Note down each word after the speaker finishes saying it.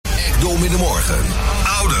Dom in de morgen.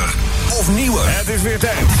 Ouder of nieuwer? Het is weer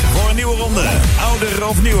tijd voor een nieuwe ronde. Ouder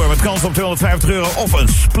of nieuwer met kans op €250 of een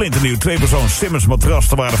splinternieuw 2-persoons Simmons matras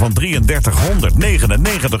ter waarde van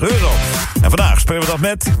 €3399. En vandaag spelen we dat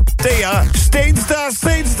met Thea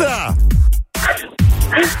Steenstra.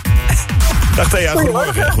 Dag Thea,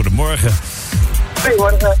 goedemorgen. Goedemorgen.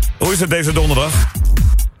 Hoe is het deze donderdag?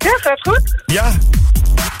 Ja, gaat goed. Ja?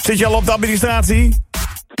 Zit je al op de administratie?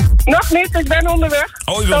 Nog niet, ik ben onderweg.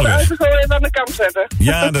 Oh, je bent Ik zal de onderweg. auto zo even aan de kant zetten.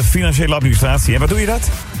 Ja, de financiële administratie. En waar doe je dat?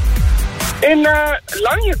 In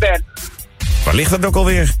Langebed. Waar ligt dat ook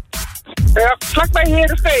alweer? Ja, vlakbij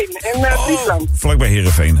Heerenveen in Friesland. Vlakbij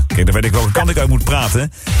Heerenveen. Kijk, dan weet ik welke kant ik uit moet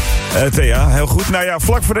praten. Thea, heel goed. Nou ja,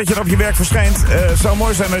 vlak voordat je op je werk verschijnt... zou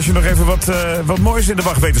mooi zijn als je nog even wat moois in de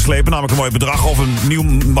wacht weet te slepen. Namelijk een mooi bedrag of een nieuw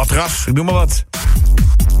matras. Ik noem maar wat.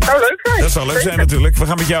 Zou leuk zijn. Dat zou leuk zijn natuurlijk. We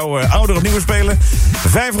gaan met jou ouder of nieuwer spelen.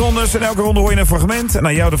 5 rondes en elke ronde hoor je een fragment. En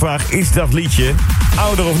aan jou de vraag, is dat liedje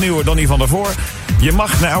ouder of nieuwer dan die van daarvoor? Je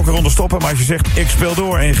mag na elke ronde stoppen, maar als je zegt ik speel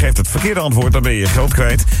door... en je geeft het verkeerde antwoord, dan ben je je geld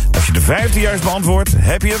kwijt. Als je de 5e juist beantwoordt,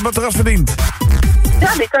 heb je het matras verdiend.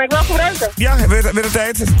 Ja, die kan ik wel gebruiken. Ja, weer de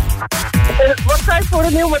tijd? Het wordt tijd voor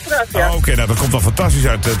een nieuw matras, ja. Oké, nou dat komt dan fantastisch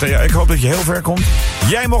uit. Thea, ik hoop dat je heel ver komt.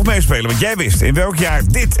 Jij mocht meespelen, want jij wist in welk jaar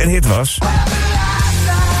dit een hit was.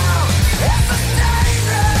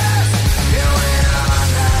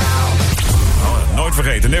 Nooit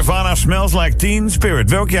vergeten. Nirvana Smells Like Teen Spirit.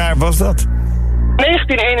 Welk jaar was dat?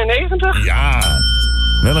 1991. Ja,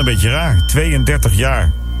 wel een beetje raar. 32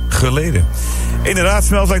 jaar geleden. Inderdaad,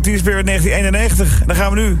 Smells Like Teen Spirit 1991. Dan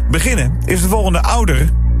gaan we nu beginnen. Is de volgende ouder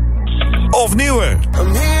of nieuwer?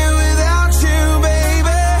 I'm here without you, baby,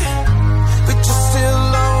 but you're still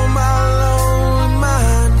on my lonely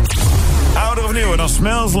mind. Ouder of nieuwer dan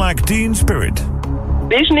Smells Like Teen Spirit?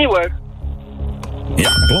 Die is nieuwer. Ja,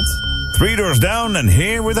 dat klopt. 3 Doors Down and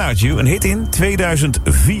Here Without You. Een hit in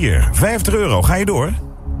 2004. €50. Ga je door?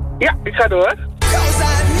 Ja, ik ga door. 'Cause I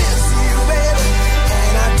miss you, baby,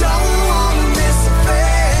 and I don't wanna miss a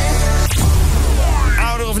thing.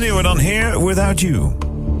 Ouder of nieuwer dan Here Without You?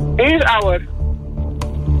 Die is ouder.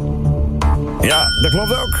 Ja, dat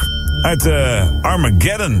klopt ook. Uit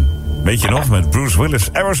Armageddon. Weet je nog, met Bruce Willis,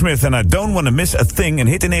 Aerosmith en I Don't Wanna Miss a Thing. Een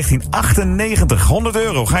hit in 1998.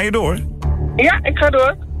 €100. Ga je door? Ja, ik ga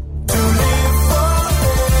door.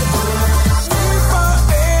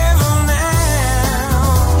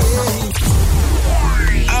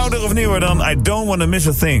 Ouder of nieuwer dan I Don't Wanna Miss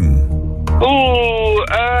a Thing?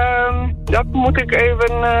 Dat moet ik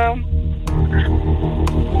even...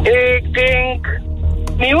 Ik denk...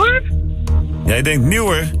 Nieuwer? Jij denkt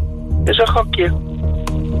nieuwer? Dat is een gokje.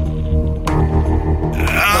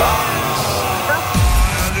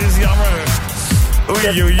 Dat is jammer.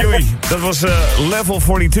 Oei. Dat was Level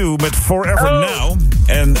 42 met Forever Now.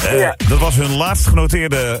 En dat was hun laatst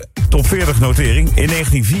genoteerde top 40 notering in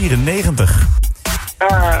 1994.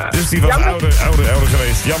 Dus die was ouder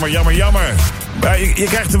geweest. Jammer. Maar je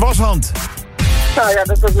krijgt de washand. Nou ja,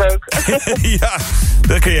 dat is leuk. Ja,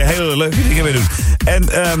 daar kun je hele leuke dingen mee doen. En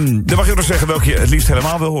dan mag je ook nog zeggen welke je het liefst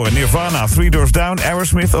helemaal wil horen. Nirvana, 3 Doors Down,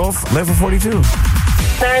 Aerosmith of Level 42.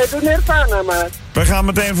 Nee, doe Nirvana maar. We gaan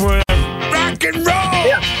meteen voor rock and roll.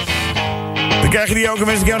 Ja. Dan krijg je die ook en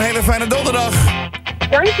wens ik jou een hele fijne donderdag.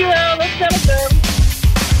 Dankjewel, hetzelfde.